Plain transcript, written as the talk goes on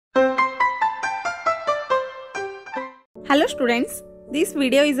Hello students, this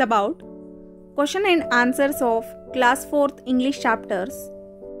video is about question and answers of class 4th English chapters.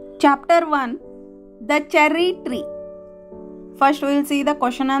 Chapter 1, The Cherry Tree. First we will see the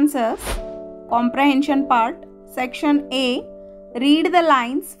question answers. Comprehension part. Section A, read the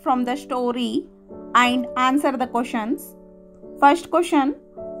lines from the story and answer the questions. First question,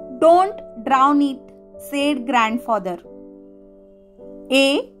 don't drown it, said grandfather.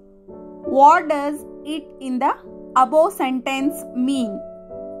 A, what does it in the above sentence mean?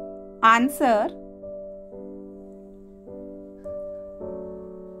 Answer,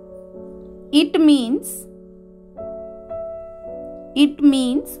 it means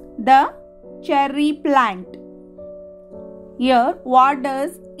the cherry plant. Here, what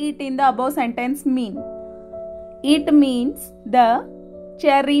does it in the above sentence mean? It means the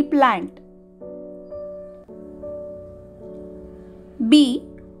cherry plant. B,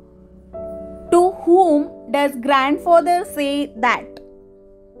 to whom does grandfather say that?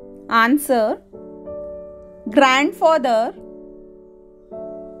 Answer, grandfather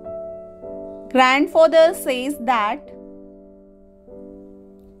says that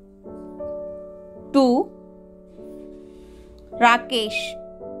to Rakesh.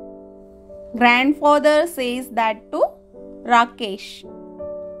 Grandfather says that to Rakesh.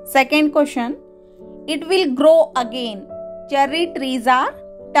 Second question, it will grow again. Cherry trees are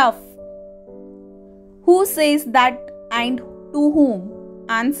tough. Who says that and to whom?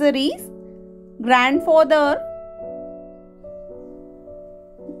 Answer is grandfather.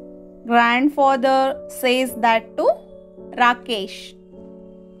 Grandfather says that to Rakesh.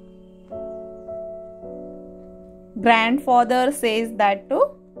 Grandfather says that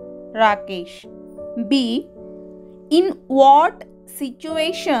to Rakesh. B, in what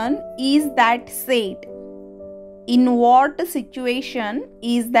situation is that said? In what situation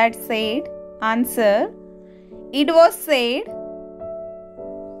is that said? Answer, it was said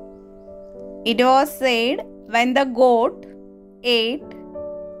when the goat ate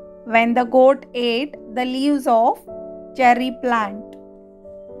the leaves of cherry plant.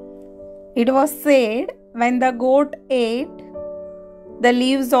 It was said when the goat ate the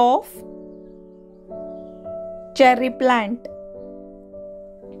leaves of cherry plant.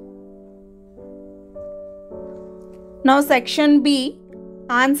 Now section B,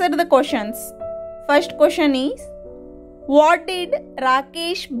 answer the questions. First question is, what did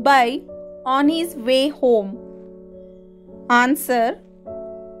Rakesh buy on his way home? Answer,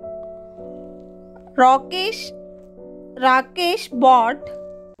 Rakesh bought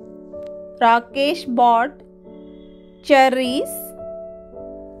cherries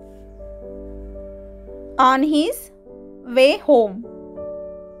on his way home.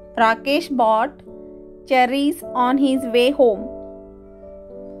 Rakesh bought cherries on his way home.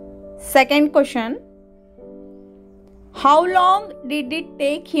 Second question, how long did it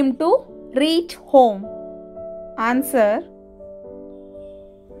take him to reach home? Answer,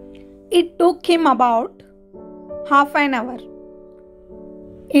 it took him about half an hour.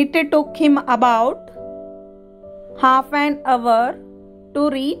 It took him about half an hour to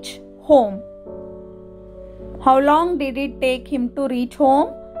reach home. How long did it take him to reach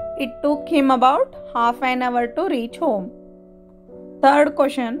home? It took him about half an hour to reach home. Third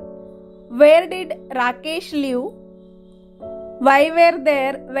question, where did Rakesh live? Why were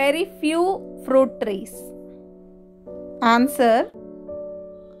there very few fruit trees? Answer,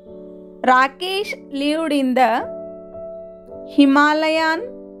 Rakesh lived in the Himalayan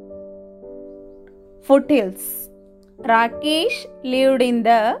foothills. Rakesh lived in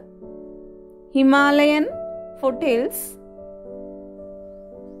the Himalayan foothills.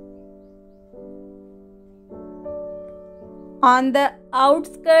 On the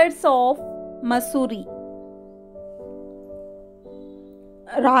outskirts of Mussoorie.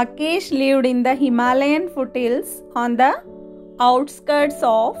 Rakesh lived in the Himalayan foothills on the outskirts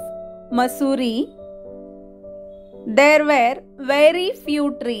of Mussoorie. There were very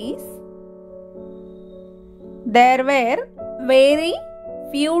few trees.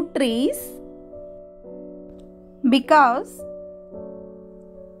 Because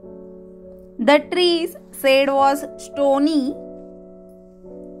the trees said was stony.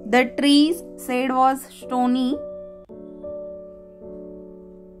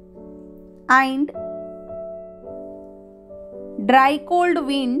 And dry cold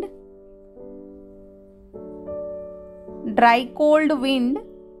wind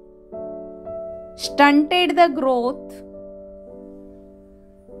stunted the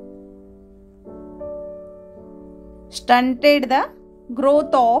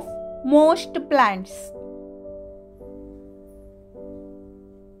growth of most plants.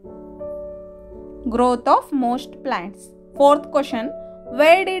 growth of most plants. Fourth question.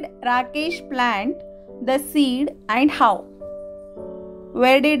 Where did Rakesh plant the seed and how?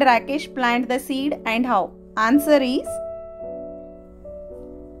 Where did Rakesh plant the seed and how? Answer is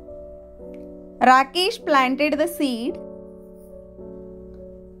Rakesh planted the seed.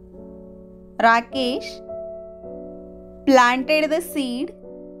 Rakesh planted the seed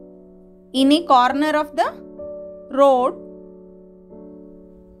in a corner of the road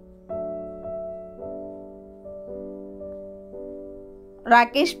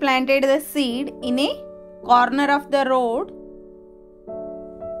Rakesh planted the seed in a corner of the road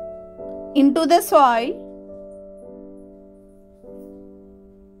into the soil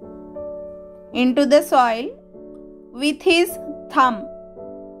with his thumb,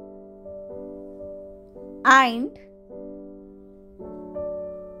 and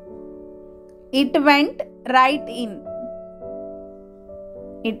it went right in.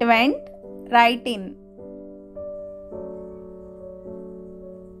 It went right in.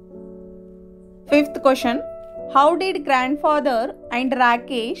 Fifth question. How did grandfather and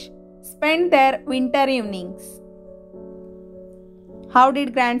Rakesh spend their winter evenings? How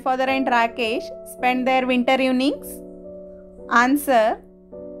did grandfather and Rakesh spend their winter evenings? Answer.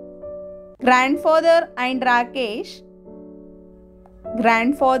 Grandfather and Rakesh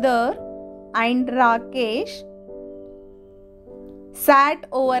sat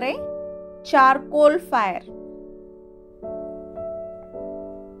over a charcoal fire.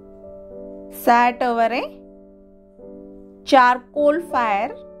 Sat over a charcoal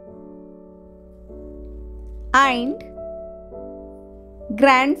fire and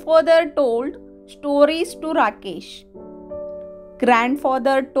grandfather told stories to Rakesh.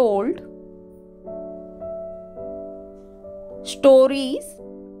 Grandfather told stories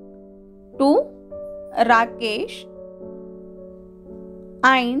to Rakesh,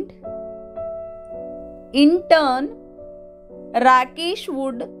 and in turn Rakesh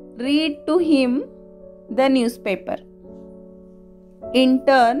would read to him the newspaper. In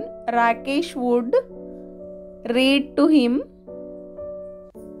turn Rakesh would read to him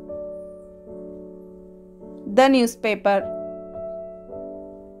the newspaper.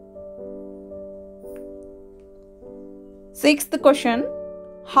 Sixth question.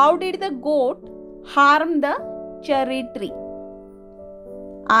 How did the goat harm the cherry tree?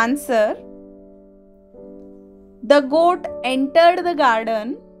 Answer. The goat entered the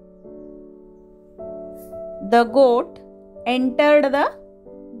garden. The goat entered the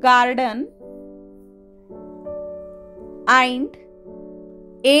garden and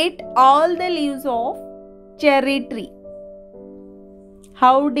ate all the leaves of cherry tree.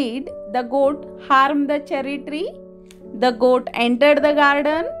 How did the goat harm the cherry tree? The goat entered the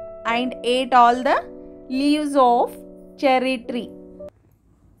garden and ate all the leaves of cherry tree.